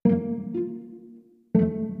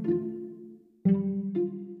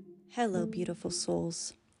Hello, beautiful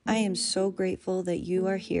souls. I am so grateful that you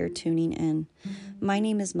are here tuning in. My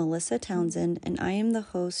name is Melissa Townsend, and I am the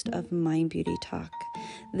host of Mind Beauty Talk.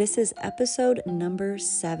 This is episode number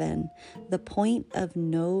 7, The Point of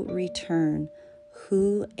No Return.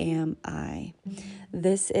 Who am I?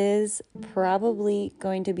 This is probably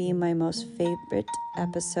going to be my most favorite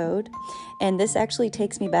episode. And this actually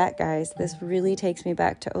takes me back, guys. This really takes me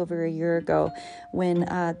back to over a year ago when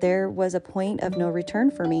there was a point of no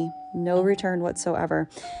return for me, no return whatsoever.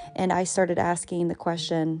 And I started asking the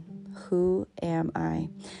question, who am I?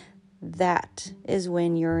 That is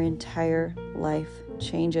when your entire life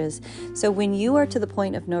changes. So when you are to the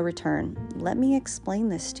point of no return, let me explain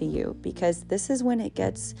this to you, because this is when it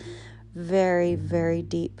gets very, very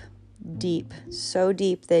deep, so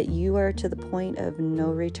deep that you are to the point of no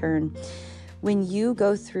return. When you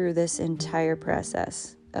go through this entire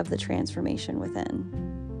process of the transformation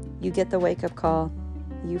within, you get the wake-up call,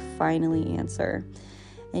 you finally answer,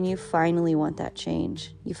 and you finally want that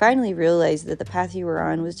change. You finally realize that the path you were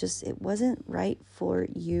on was just, it wasn't right for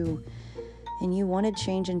you, and you wanted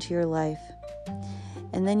change into your life.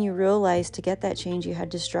 And then you realize to get that change, you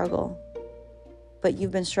had to struggle. But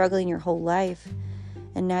you've been struggling your whole life,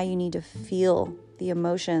 and now you need to feel the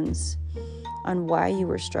emotions on why you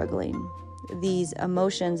were struggling. These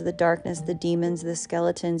emotions, the darkness, the demons, the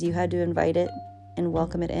skeletons, you had to invite it and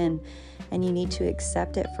welcome it in, and you need to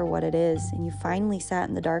accept it for what it is. And you finally sat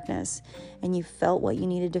in the darkness and you felt what you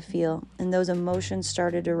needed to feel, and those emotions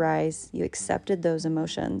started to rise. You accepted those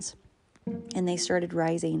emotions and they started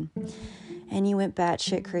rising, and you went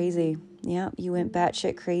batshit crazy. Yeah, you went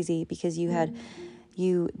batshit crazy because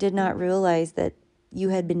you did not realize that you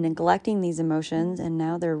had been neglecting these emotions, and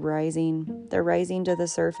now they're rising. They're rising to the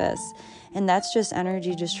surface. And that's just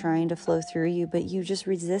energy just trying to flow through you, but you just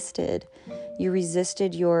resisted. You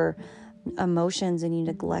resisted your emotions, and you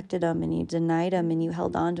neglected them, and you denied them, and you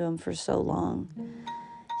held on to them for so long.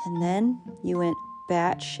 And then you went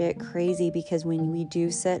batshit crazy, because when we do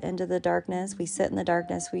sit into the darkness, we sit in the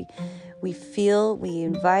darkness, we feel, we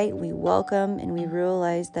invite, we welcome, and we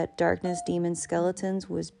realize that darkness, demons, skeletons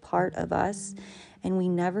was part of us, and we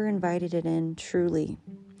never invited it in truly.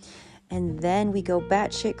 And then we go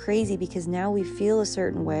batshit crazy because now we feel a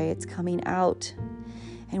certain way, it's coming out.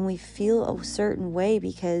 And we feel a certain way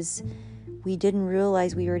because we didn't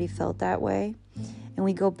realize we already felt that way. And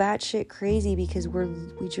we go batshit crazy because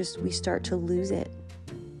we start to lose it.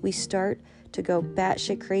 We start to go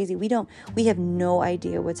batshit crazy. We have no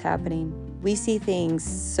idea what's happening. We see things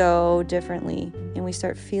so differently, and we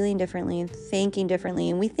start feeling differently and thinking differently,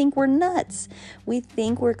 and we think we're nuts. We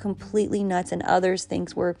think we're completely nuts, and others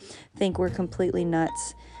think we're completely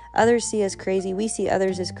nuts. Others see us crazy. We see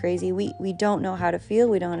others as crazy. We don't know how to feel.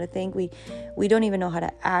 We don't know how to think. We don't even know how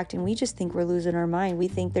to act, and we just think we're losing our mind. We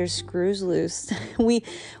think there's screws loose. we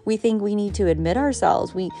think we need to admit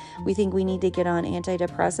ourselves. We think we need to get on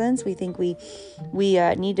antidepressants. We think we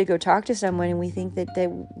need to go talk to someone, and we think that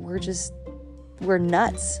we're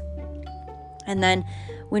nuts. And then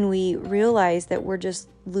when we realize that we're just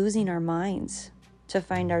losing our minds to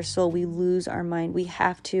find our soul, we lose our mind. We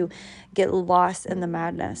have to get lost in the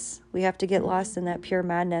madness. We have to get lost in that pure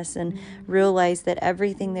madness and realize that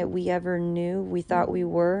everything that we ever knew, we thought we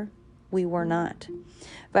were not.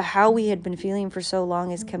 But how we had been feeling for so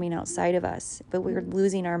long is coming outside of us. But we're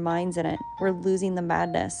losing our minds in it. We're losing the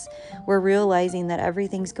madness. We're realizing that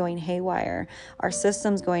everything's going haywire. Our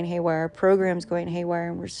system's going haywire. Our program's going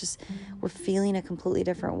haywire. And we're feeling a completely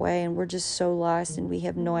different way. And we're just so lost, and we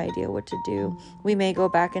have no idea what to do. We may go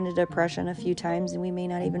back into depression a few times, and we may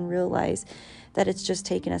not even realize that it's just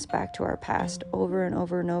taken us back to our past over and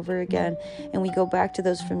over and over again. And we go back to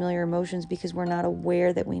those familiar emotions because we're not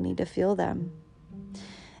aware that we need to feel them.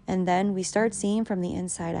 And then we start seeing from the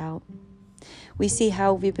inside out. We see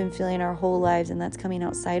how we've been feeling our whole lives, and that's coming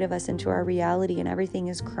outside of us into our reality, and everything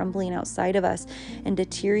is crumbling outside of us and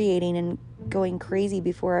deteriorating and going crazy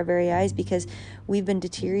before our very eyes because we've been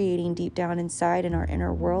deteriorating deep down inside in our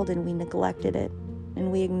inner world, and we neglected it,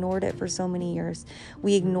 and we ignored it for so many years.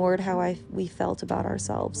 We ignored how we felt about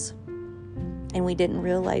ourselves, and we didn't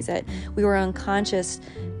realize it. We were unconscious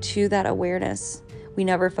to that awareness. We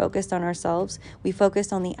never focused on ourselves. We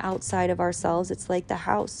focused on the outside of ourselves. It's like the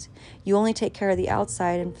house. You only take care of the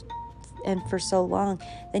outside, and for so long,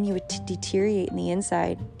 then you would deteriorate in the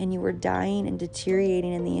inside, and you were dying and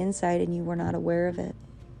deteriorating in the inside, and you were not aware of it.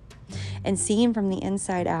 And seeing from the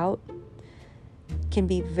inside out can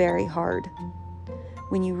be very hard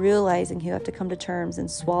when you realize, and you have to come to terms and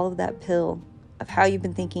swallow that pill of how you've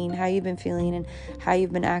been thinking, how you've been feeling, and how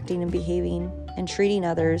you've been acting and behaving and treating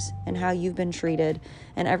others, and how you've been treated,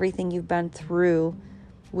 and everything you've been through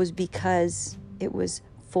was because it was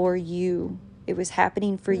for you. It was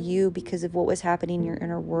happening for you because of what was happening in your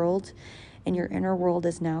inner world, and your inner world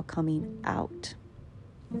is now coming out.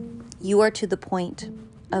 You are to the point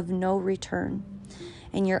of no return,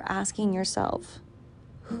 and you're asking yourself,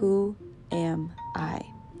 who am I?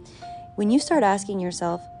 When you start asking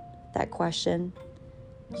yourself that question,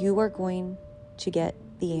 you are going to get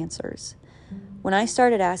the answers. When I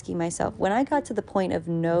started asking myself, when I got to the point of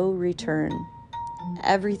no return,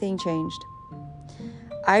 everything changed.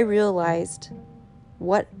 I realized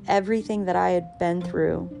what everything that I had been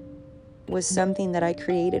through was something that I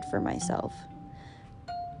created for myself.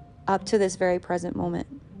 Up to this very present moment,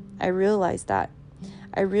 I realized that.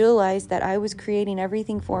 I realized that I was creating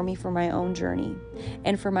everything for me for my own journey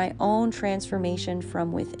and for my own transformation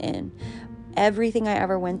from within. Everything I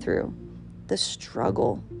ever went through, the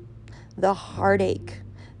struggle, the heartache,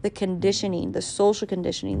 the conditioning, the social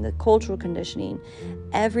conditioning, the cultural conditioning,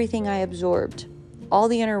 everything I absorbed, all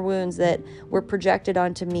the inner wounds that were projected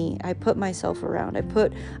onto me, I put myself around.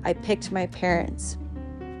 I picked my parents.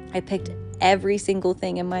 I picked every single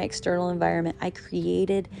thing in my external environment. I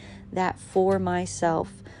created that for myself,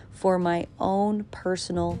 for my own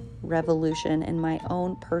personal revolution and my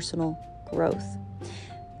own personal growth.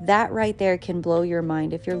 That right there can blow your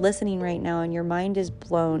mind. If you're listening right now and your mind is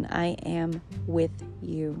blown, I am with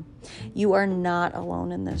you. You are not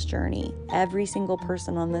alone in this journey. Every single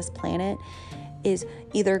person on this planet is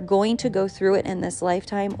either going to go through it in this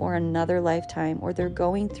lifetime or another lifetime, or they're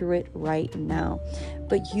going through it right now.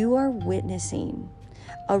 But you are witnessing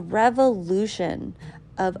a revolution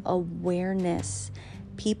of awareness.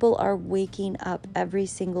 People are waking up every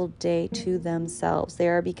single day to themselves. They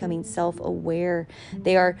are becoming self-aware.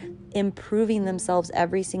 They are improving themselves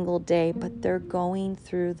every single day, but they're going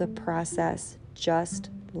through the process just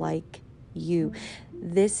like you.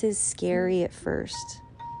 This is scary at first,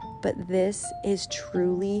 but this is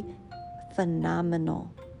truly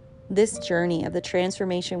phenomenal. This journey of the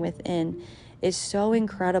transformation within is so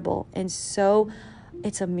incredible and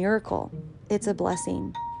it's a miracle. It's a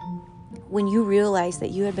blessing. When you realize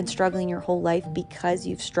that you had been struggling your whole life because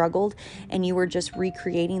you've struggled and you were just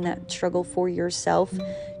recreating that struggle for yourself,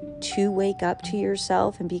 to wake up to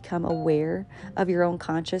yourself and become aware of your own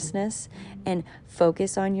consciousness and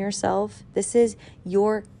focus on yourself. This is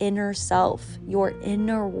your inner self, your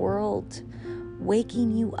inner world,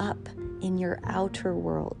 waking you up in your outer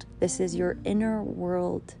world. This is your inner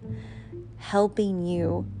world helping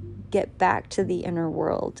you get back to the inner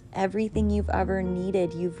world. Everything you've ever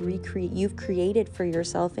needed, you've created for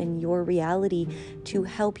yourself in your reality to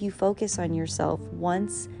help you focus on yourself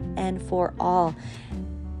once and for all.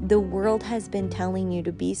 The world has been telling you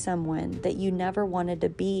to be someone that you never wanted to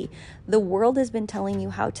be. The world has been telling you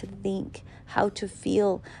how to think, how to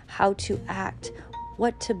feel, how to act,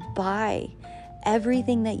 what to buy.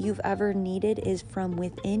 Everything that you've ever needed is from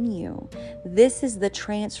within you. This is the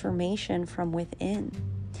transformation from within.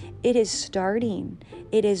 It is starting.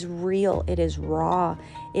 It is real. It is raw.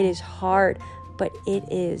 It is hard, but it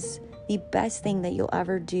is the best thing that you'll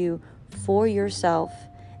ever do for yourself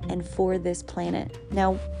and for this planet.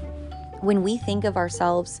 Now, when we think of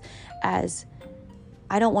ourselves as,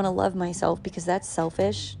 I don't want to love myself because that's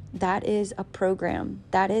selfish, that is a program.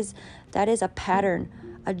 That is a pattern,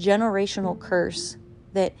 a generational curse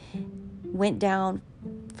that went down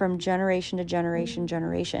from generation to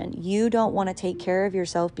generation. You don't want to take care of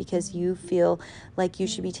yourself because you feel like you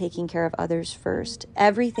should be taking care of others first.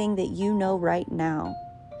 Everything that you know right now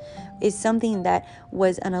is something that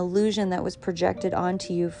was an illusion that was projected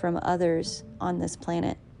onto you from others on this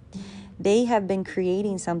planet. They have been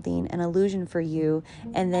creating something, an illusion for you,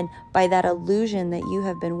 and then by that illusion that you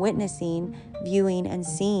have been witnessing, viewing, and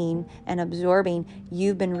seeing and absorbing,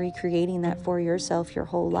 you've been recreating that for yourself your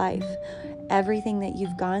whole life. Everything that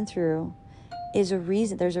you've gone through is a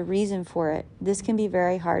reason. There's a reason for it. This can be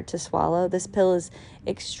very hard to swallow. This pill is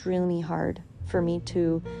extremely hard for me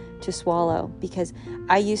to swallow because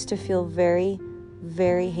I used to feel very,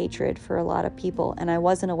 very hatred for a lot of people, and I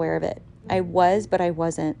wasn't aware of it. I was, but I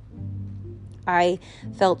wasn't. I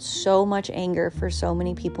felt so much anger for so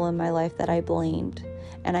many people in my life that I blamed.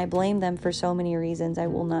 And I blamed them for so many reasons I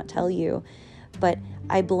will not tell you. But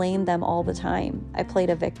I blamed them all the time. I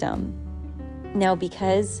played a victim. Now,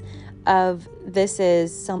 because of this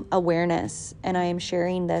is some awareness, and I am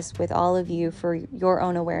sharing this with all of you for your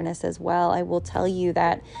own awareness as well, I will tell you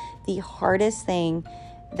that the hardest thing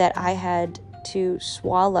that I had to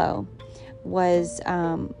swallow was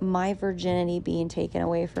my virginity being taken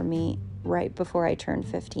away from me right before I turned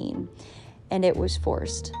 15. And it was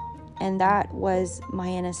forced. And that was my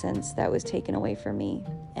innocence that was taken away from me.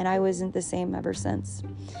 And I wasn't the same ever since.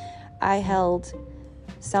 I held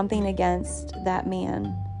something against that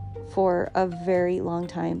man for a very long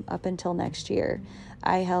time, up until next year.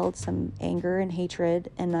 I held some anger and hatred,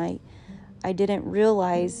 and I didn't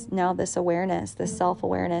realize now this awareness, this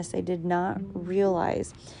self-awareness, I did not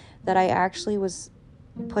realize that I actually was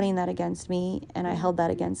putting that against me, and I held that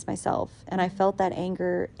against myself. And I felt that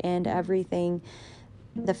anger and everything,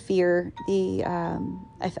 the fear, I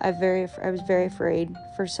was very afraid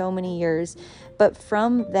for so many years. But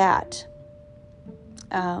from that,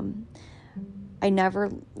 I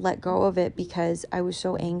never let go of it because I was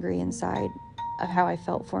so angry inside of how I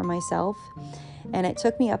felt for myself. And it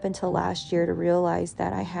took me up until last year to realize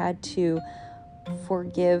that I had to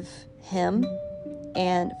forgive him,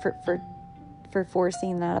 and for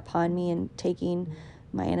forcing that upon me and taking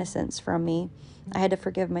my innocence from me. I had to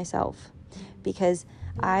forgive myself, because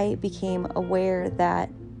I became aware that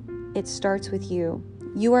it starts with you.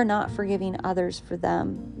 You are not forgiving others for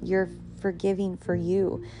them. You're forgiving for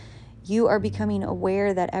you. You are becoming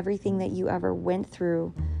aware that everything that you ever went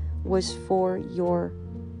through was for your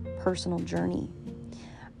personal journey.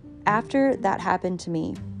 After that happened to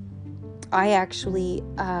me, I actually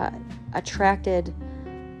attracted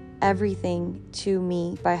everything to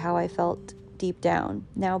me by how I felt deep down.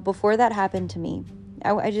 Now, before that happened to me,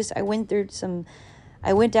 I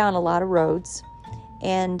went down a lot of roads,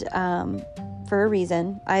 and for a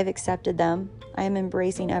reason, I've accepted them. I am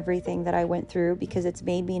embracing everything that I went through because it's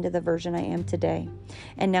made me into the version I am today.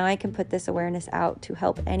 And now I can put this awareness out to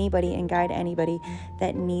help anybody and guide anybody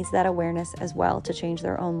that needs that awareness as well to change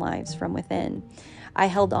their own lives from within. I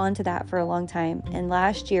held on to that for a long time. And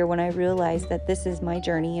last year, when I realized that this is my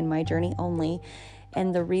journey and my journey only,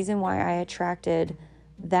 and the reason why I attracted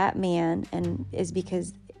that man is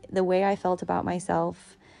because the way I felt about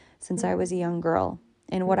myself since I was a young girl,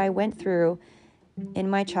 and what I went through in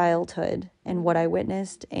my childhood, and what I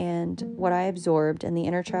witnessed and what I absorbed, and the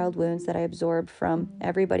inner child wounds that I absorbed from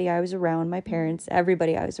everybody I was around, my parents,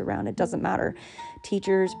 everybody I was around, it doesn't matter,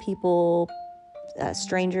 teachers, people,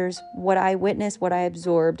 strangers, what I witnessed, what I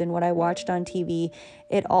absorbed, and what I watched on TV,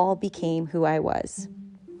 it all became who I was.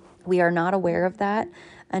 We are not aware of that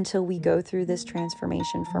until we go through this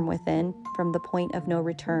transformation from within, from the point of no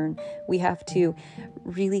return. We have to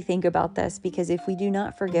really think about this, because if we do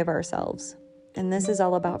not forgive ourselves, and this is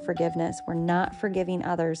all about forgiveness, we're not forgiving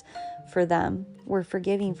others for them, we're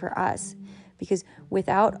forgiving for us. Because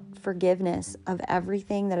without forgiveness of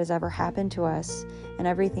everything that has ever happened to us and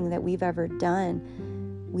everything that we've ever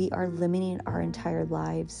done, we are limiting our entire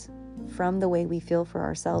lives from the way we feel for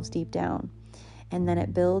ourselves deep down. And then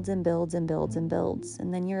it builds and builds and builds and builds.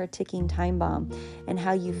 And then you're a ticking time bomb. And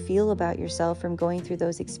how you feel about yourself from going through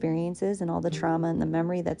those experiences and all the trauma and the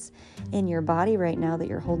memory that's in your body right now that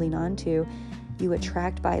you're holding on to, you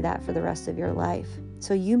attract by that for the rest of your life.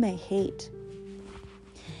 So you may hate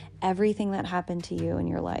everything that happened to you in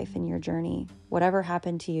your life, in your journey. Whatever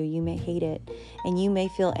happened to you, you may hate it. And you may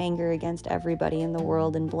feel anger against everybody in the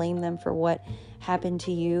world and blame them for what happened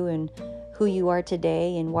to you and who you are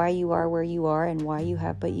today and why you are where you are and why you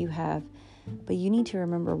have what you have. But you need to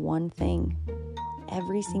remember one thing.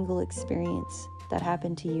 Every single experience that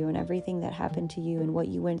happened to you and everything that happened to you and what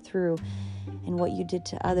you went through and what you did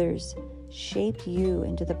to others shaped you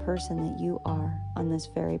into the person that you are on this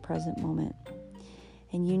very present moment.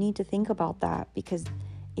 And you need to think about that, because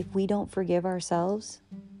if we don't forgive ourselves,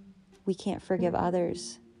 we can't forgive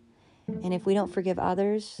others. And if we don't forgive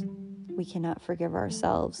others, we cannot forgive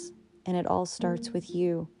ourselves. And it all starts with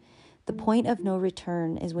you. The point of no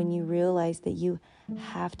return is when you realize that you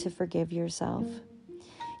have to forgive yourself.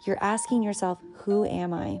 You're asking yourself, who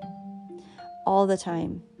am I? All the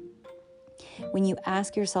time. When you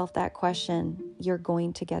ask yourself that question, you're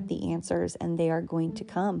going to get the answers, and they are going to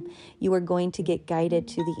come. You are going to get guided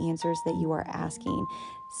to the answers that you are asking.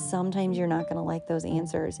 Sometimes you're not going to like those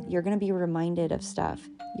answers. You're going to be reminded of stuff,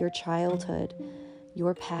 your childhood,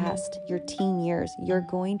 your past, your teen years. You're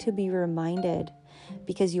going to be reminded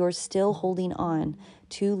because you're still holding on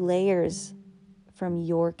to layers from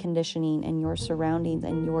your conditioning and your surroundings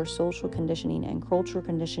and your social conditioning and cultural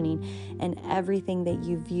conditioning and everything that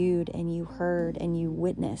you viewed and you heard and you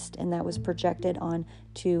witnessed, and that was projected on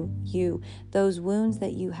to you. Those wounds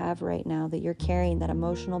that you have right now that you're carrying, that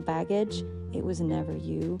emotional baggage, it was never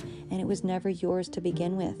you, and it was never yours to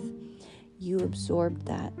begin with. You absorbed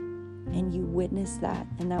that and you witnessed that,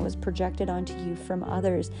 and that was projected onto you from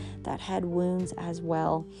others that had wounds as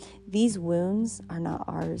well. These wounds are not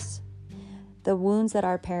ours. The wounds that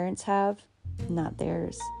our parents have, not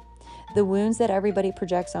theirs. The wounds that everybody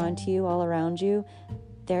projects onto you all around you,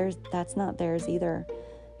 that's not theirs either.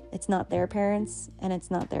 It's not their parents, and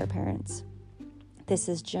it's not their parents. This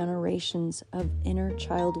is generations of inner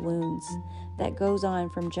child wounds that goes on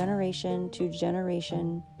from generation to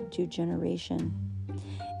generation to generation.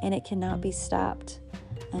 And it cannot be stopped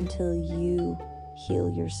until you heal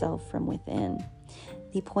yourself from within.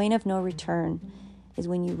 The point of no return is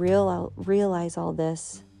when you realize all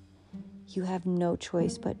this, you have no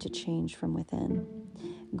choice but to change from within.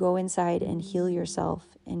 Go inside and heal yourself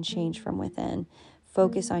and change from within.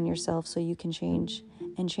 Focus on yourself so you can change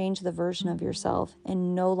and change the version of yourself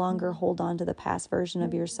and no longer hold on to the past version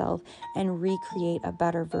of yourself and recreate a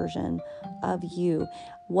better version of you.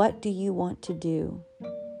 What do you want to do?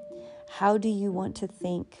 How do you want to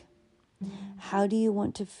think? How do you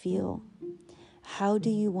want to feel? How do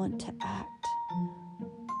you want to act?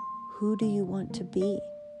 Who do you want to be?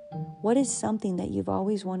 What is something that you've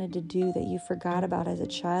always wanted to do that you forgot about as a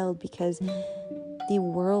child because the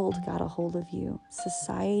world got a hold of you?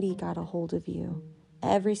 Society got a hold of you.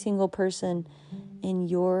 Every single person in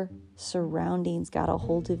your surroundings got a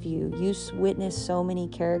hold of you. You witnessed so many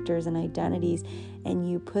characters and identities, and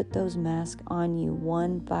you put those masks on you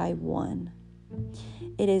one by one.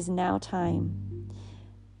 It is now time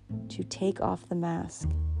to take off the mask.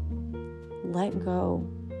 Let go.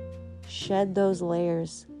 Shed those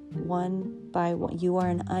layers one by one. You are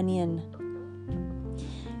an onion.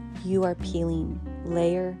 You are peeling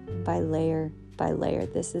layer by layer by layer.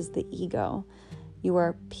 This is the ego. You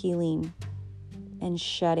are peeling and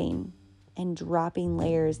shedding and dropping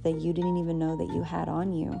layers that you didn't even know that you had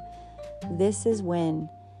on you. This is when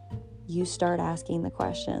you start asking the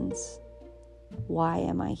questions. Why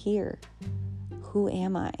am I here? Who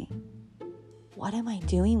am I? What am I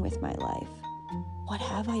doing with my life? What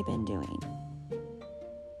have I been doing?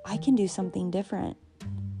 I can do something different.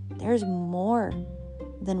 There's more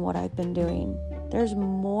than what I've been doing. There's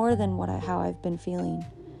more than how I've been feeling.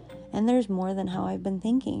 And there's more than how I've been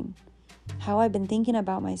thinking. How I've been thinking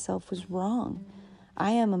about myself was wrong.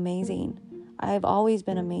 I am amazing. I've always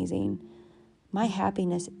been amazing. My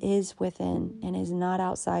happiness is within and is not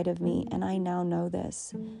outside of me, and I now know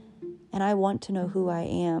this. And I want to know who I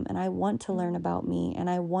am, and I want to learn about me, and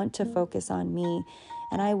I want to focus on me,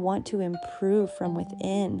 and I want to improve from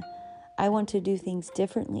within. I want to do things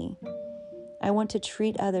differently. I want to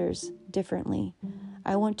treat others differently.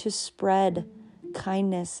 I want to spread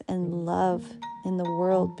kindness and love in the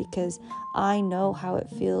world because I know how it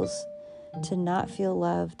feels to not feel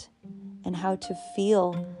loved, and how to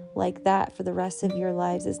feel like that for the rest of your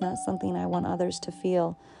lives is not something I want others to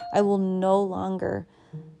feel. I will no longer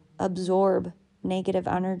absorb negative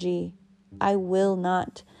energy. I will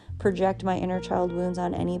not project my inner child wounds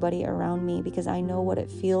on anybody around me because I know what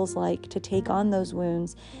it feels like to take on those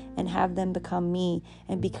wounds and have them become me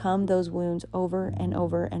and become those wounds over and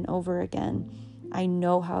over and over again. I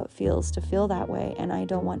know how it feels to feel that way, and I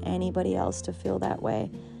don't want anybody else to feel that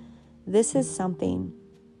way. This is something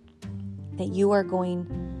that you are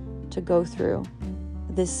going to go through,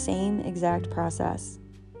 this same exact process.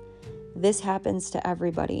 This happens to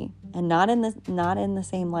everybody, and not in the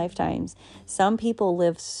same lifetimes. Some people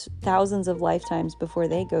live thousands of lifetimes before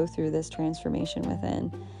they go through this transformation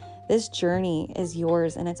within. This journey is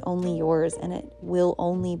yours, and it's only yours, and it will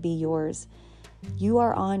only be yours. You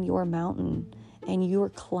are on your mountain, and you're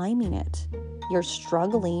climbing it. You're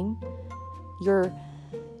struggling.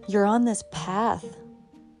 You're on this path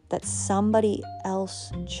that somebody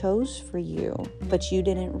else chose for you, but you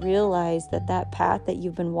didn't realize that path that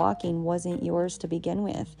you've been walking wasn't yours to begin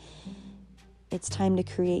with. It's time to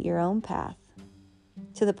create your own path.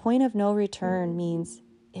 To the point of no return means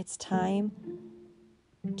it's time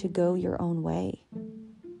to go your own way.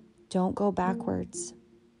 Don't go backwards.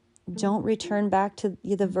 Don't return back to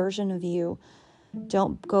the version of you.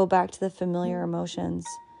 Don't go back to the familiar emotions.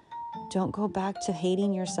 Don't go back to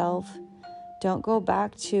hating yourself. Don't go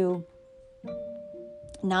back to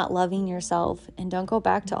not loving yourself, and don't go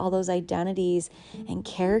back to all those identities and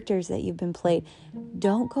characters that you've been played.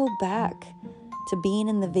 Don't go back to being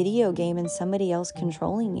in the video game and somebody else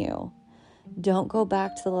controlling you. Don't go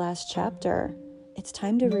back to the last chapter. It's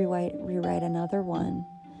time to rewrite another one.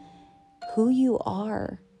 Who you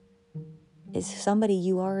are is somebody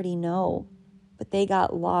you already know, but they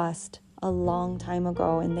got lost a long time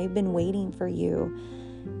ago and they've been waiting for you.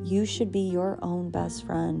 You should be your own best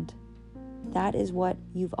friend. That is what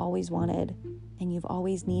you've always wanted and you've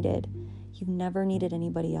always needed. You've never needed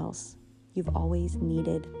anybody else. You've always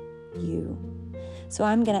needed you. So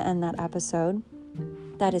I'm going to end that episode.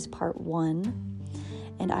 That is part 1.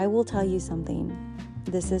 And I will tell you something.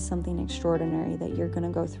 This is something extraordinary that you're going to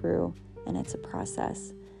go through, and it's a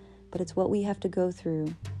process. but it's what we have to go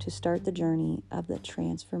through to start the journey of the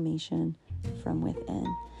transformation from within.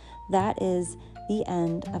 That is the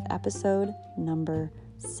end of episode number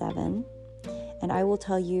 7. And I will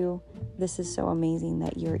tell you, this is so amazing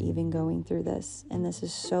that you're even going through this. And this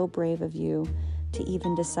is so brave of you to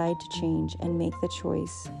even decide to change and make the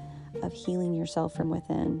choice of healing yourself from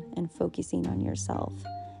within and focusing on yourself.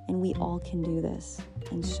 And we all can do this,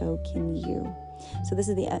 and so can you. So this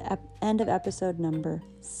is the end of episode number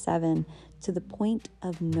 7, to the point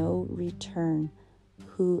of no return.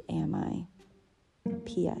 Who am I?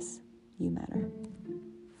 P.S. You matter.